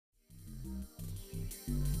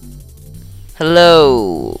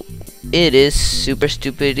Hello, it is Super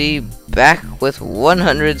Stupidity back with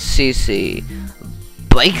 100cc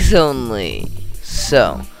bikes only.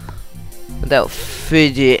 So, without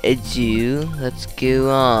further ado, let's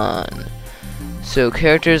go on. So,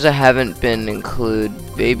 characters I haven't been include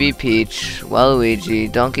Baby Peach,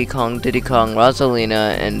 Waluigi, Donkey Kong, Diddy Kong,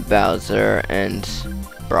 Rosalina, and Bowser, and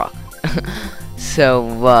Brock.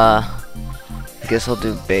 So, I guess I'll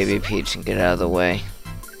do Baby Peach and get out of the way.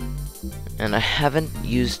 And I haven't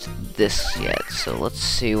used this yet, so let's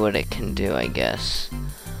see what it can do, I guess.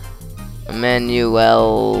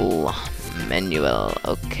 Manuel,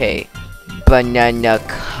 okay. Banana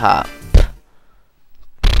cup.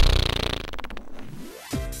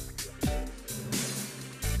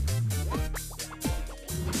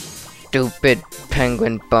 Stupid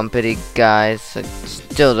penguin bumpity guys. I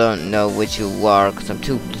still don't know which you are because I'm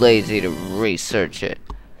too lazy to research it.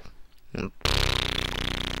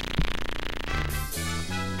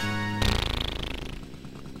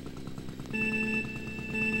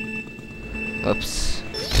 Whoops.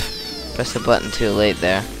 Press the button too late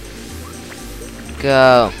there.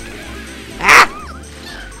 Go. Ah!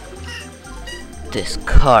 This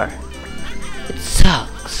car. It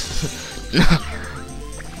sucks. No.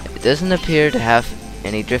 It doesn't appear to have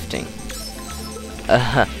any drifting.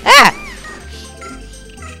 Ah!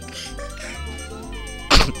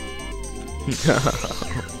 No.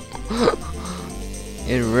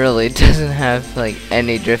 It really doesn't have like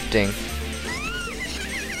any drifting.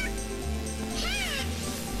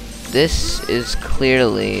 This is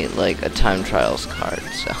clearly like a time trials card,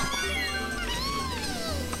 so.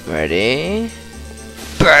 Ready?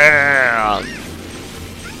 Bam!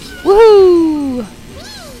 Woohoo!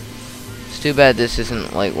 It's too bad this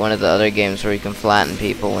isn't like one of the other games where you can flatten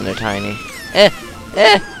people when they're tiny.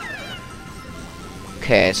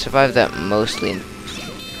 Okay, I survived that mostly.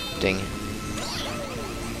 Dang it.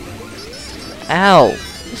 Ow!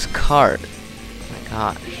 This cart. Oh my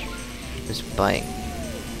gosh. This bike.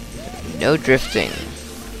 No drifting.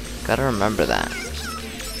 Gotta remember that.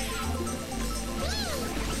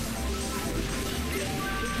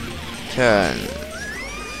 Turn.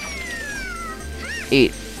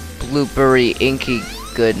 Eat bloopery inky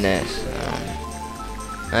goodness.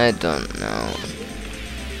 I don't know.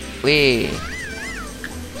 Wee.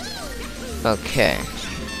 Okay.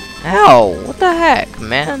 Ow! What the heck,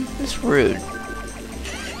 man? That's rude.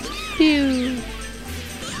 Phew.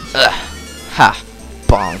 Ugh. Ha.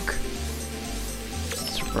 Bonk.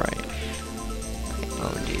 Right.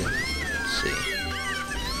 Oh dear. Let's see.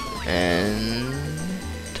 And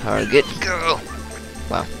target go.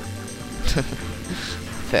 Wow.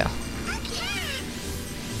 Fail.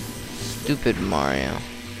 Stupid Mario.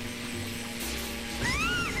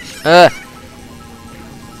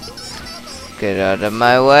 Get out of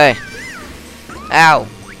my way. Ow.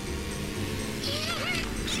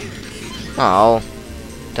 Oh.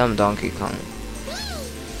 Dumb Donkey Kong.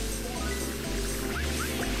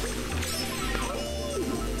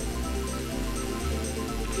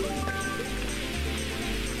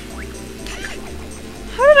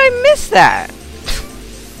 How did I miss that?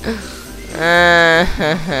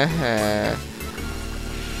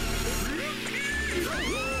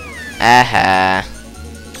 Aha.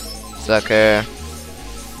 Sucker.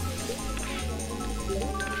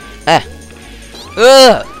 Ah.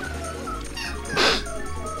 Ugh.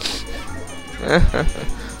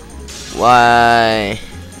 Why?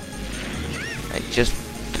 I just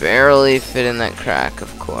barely fit in that crack,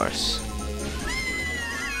 of course.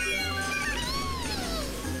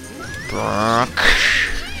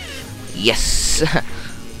 Yes.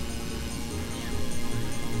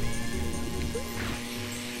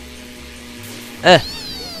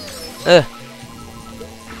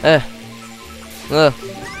 Whoa.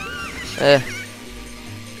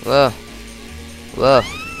 Whoa. Whoa.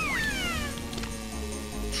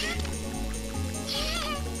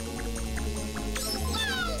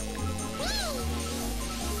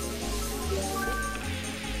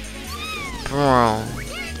 Bro.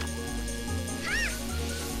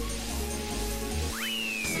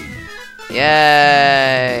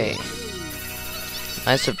 Yay!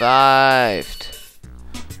 I survived.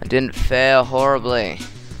 I didn't fail horribly.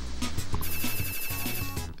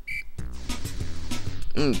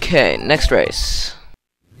 Okay, next race.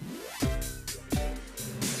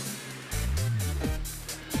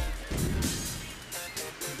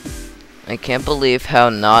 I can't believe how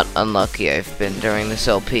not unlucky I've been during this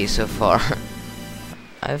LP so far.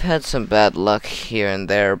 I've had some bad luck here and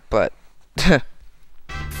there, but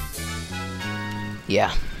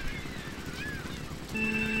yeah.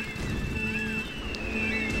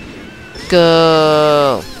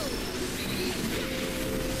 Go!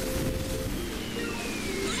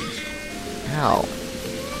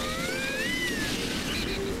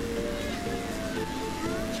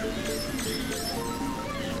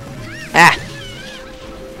 Ah!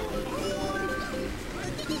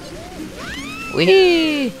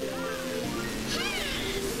 Whee!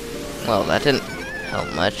 Well, that didn't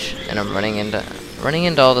help much, and I'm running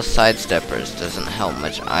into all the sidesteppers doesn't help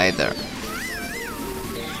much either.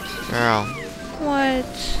 Girl,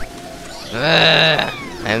 what? Ugh,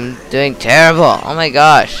 I'm doing terrible. Oh my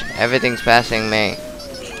gosh, everything's passing me.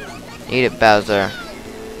 Eat it, Bowser.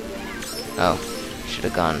 Oh, should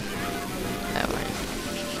have gone that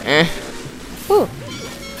way. Whew.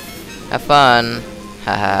 Have fun.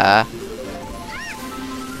 Haha.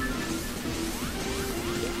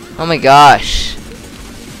 Oh my gosh.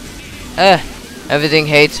 Everything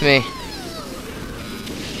hates me.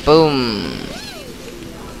 Boom.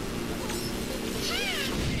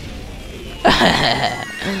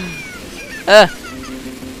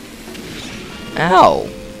 Ow.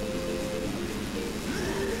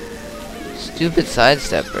 Stupid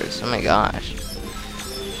sidesteppers. Oh my gosh.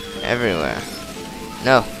 Everywhere.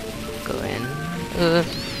 No. Go in.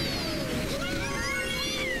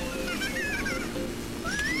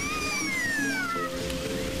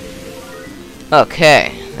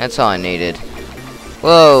 Okay. That's all I needed.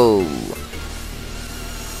 Whoa.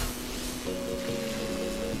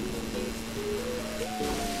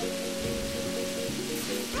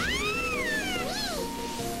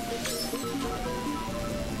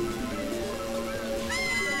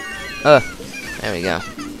 There we go.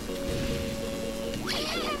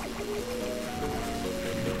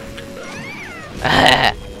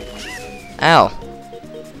 Ah! Ow.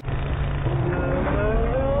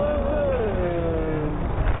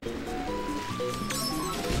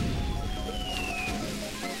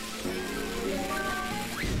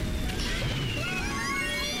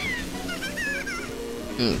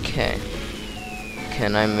 Okay.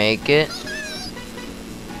 Can I make it?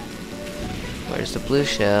 Where's the blue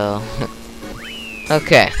shell?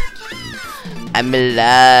 Okay. I'm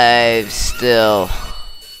alive still.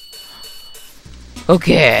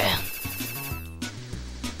 Okay.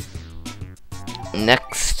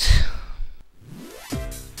 Next.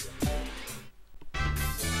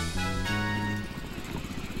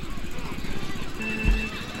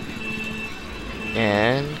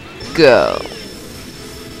 And go.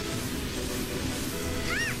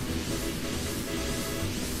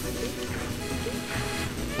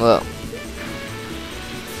 Whoa.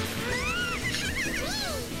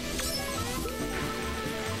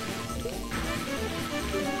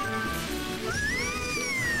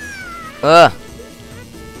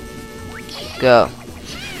 Go.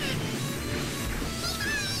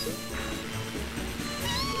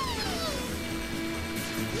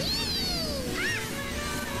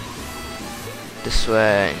 This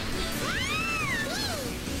way.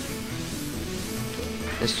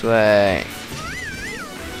 This way.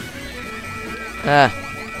 Ah.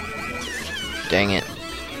 Dang it.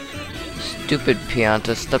 Stupid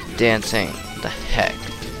Pianta, stop dancing. What the heck?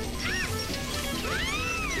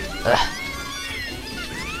 Ugh.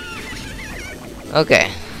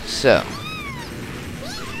 Okay, so.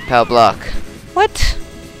 Pow block. What?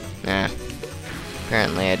 Nah.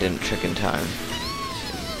 Apparently I didn't trick in time.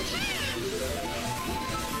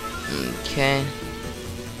 Okay.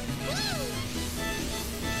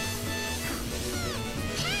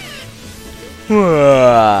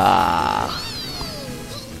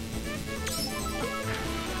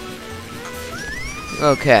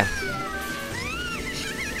 Okay.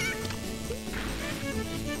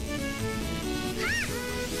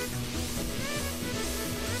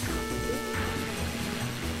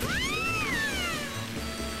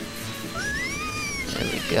 There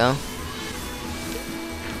we go.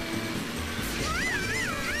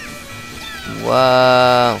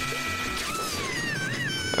 Wow.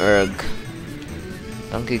 Erg.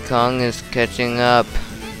 Donkey Kong is catching up.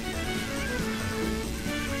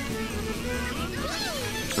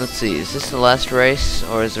 Let's see, is this the last race,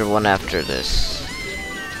 or is there one after this?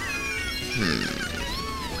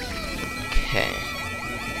 Okay.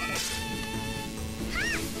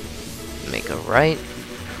 Make a right.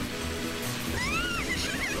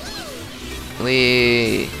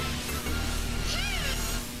 Whee!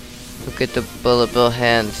 Look at the bullet bill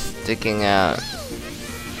hands sticking out.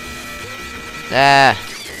 Ah!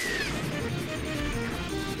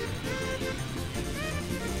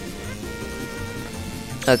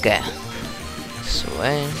 Okay. This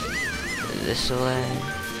way. This way.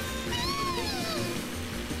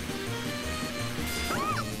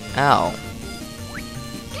 Ow.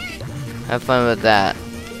 Have fun with that.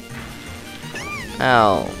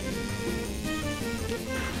 Ow.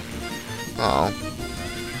 Oh.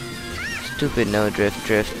 Stupid no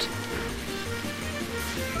drift.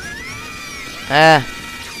 Ah.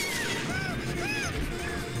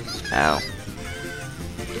 Ow.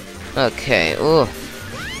 Okay, ooh.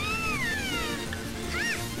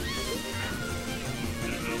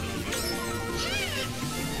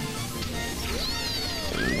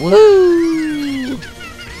 Woo!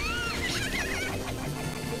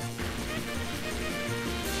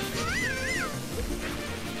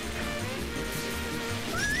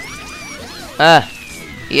 Ah!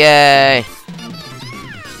 Yay!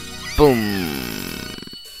 Boom!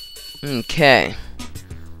 Okay.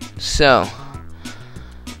 So,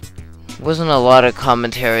 wasn't a lot of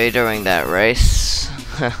commentary during that race.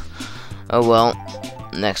 Oh well.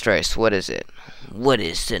 Next race, what is it? What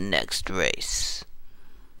is the next race?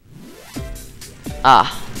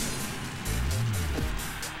 Ah.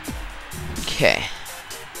 Okay.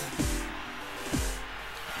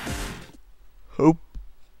 Hope.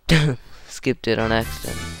 Skipped it on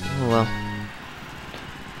accident. Oh well.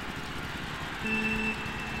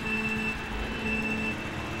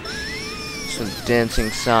 Some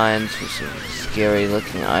dancing signs with some scary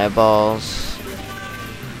looking eyeballs.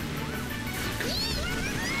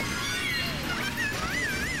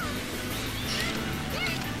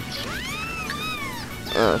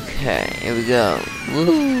 Okay, here we go.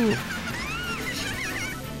 Woo!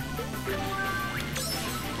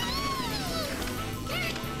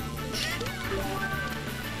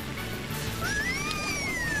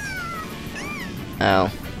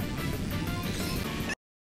 Ow.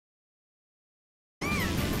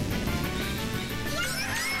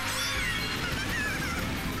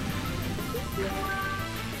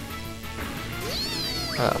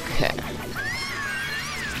 Okay.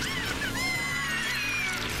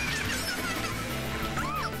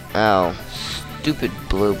 Oh, stupid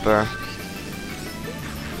blooper.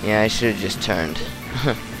 Yeah, I should have just turned.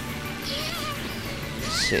 Let's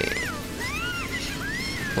see.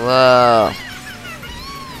 Whoa.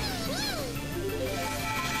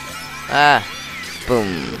 Ah.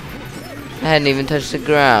 Boom. I hadn't even touched the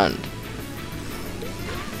ground.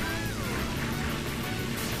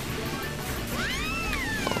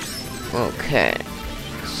 Okay.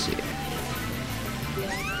 Let's see.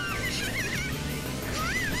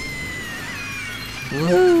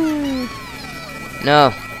 Woo!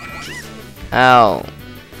 No. Ow.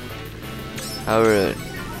 How rude.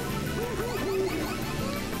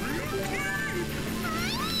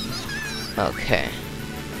 Okay.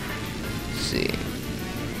 Let's see.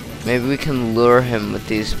 Maybe we can lure him with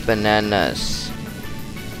these bananas.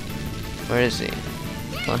 Where is he?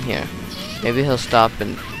 Well, here. Maybe he'll stop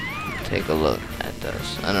and take a look at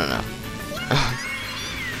those. I don't know.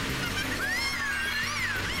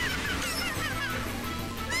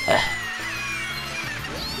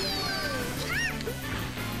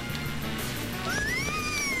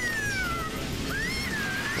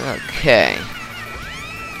 Okay.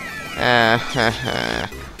 I'm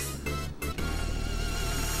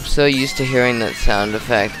so used to hearing that sound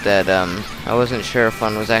effect that I wasn't sure if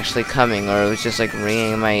one was actually coming or it was just like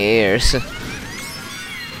ringing in my ears.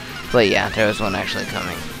 But yeah, there was one actually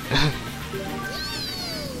coming.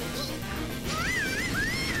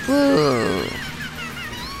 Woo.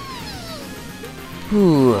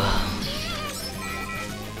 Whew.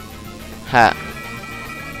 Ha.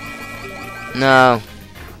 No.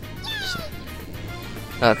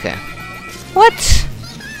 Okay. What?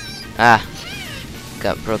 Ah.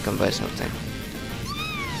 Got broken by something.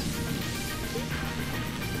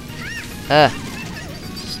 Ah.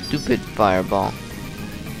 Stupid fireball.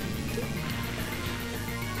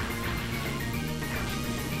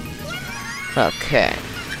 Okay.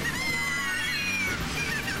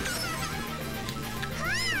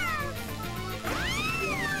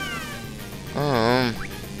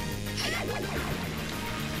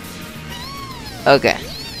 Okay.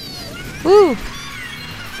 Woo!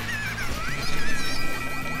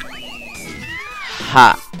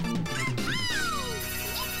 Ha!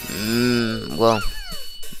 Well,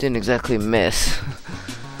 didn't exactly miss.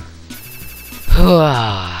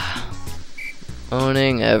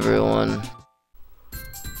 Owning everyone.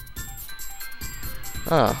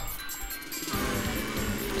 Oh.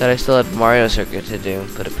 Thought I still had Mario Circuit to do,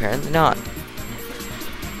 but apparently not.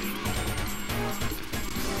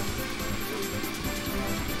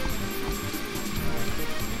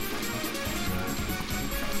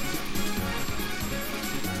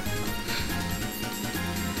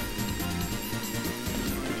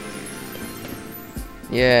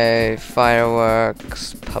 Yay,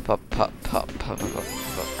 fireworks. Pop, pop, pop, pop, pop, pop, pop, pop,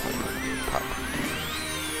 pop.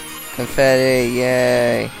 Confetti,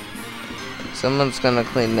 yay. Someone's gonna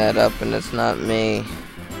clean that up and it's not me.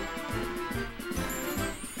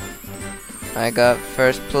 I got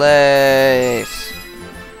first place.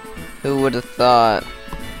 Who would have thought?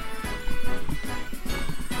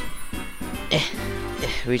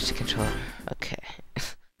 reach the controller. Okay.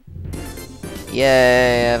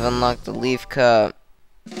 Yay, I've unlocked the leaf cup.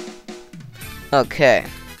 Okay.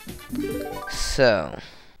 So,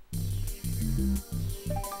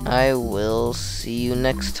 I will see you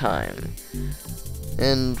next time.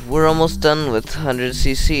 And we're almost done with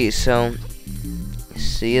 100cc, so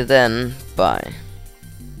see you then. Bye.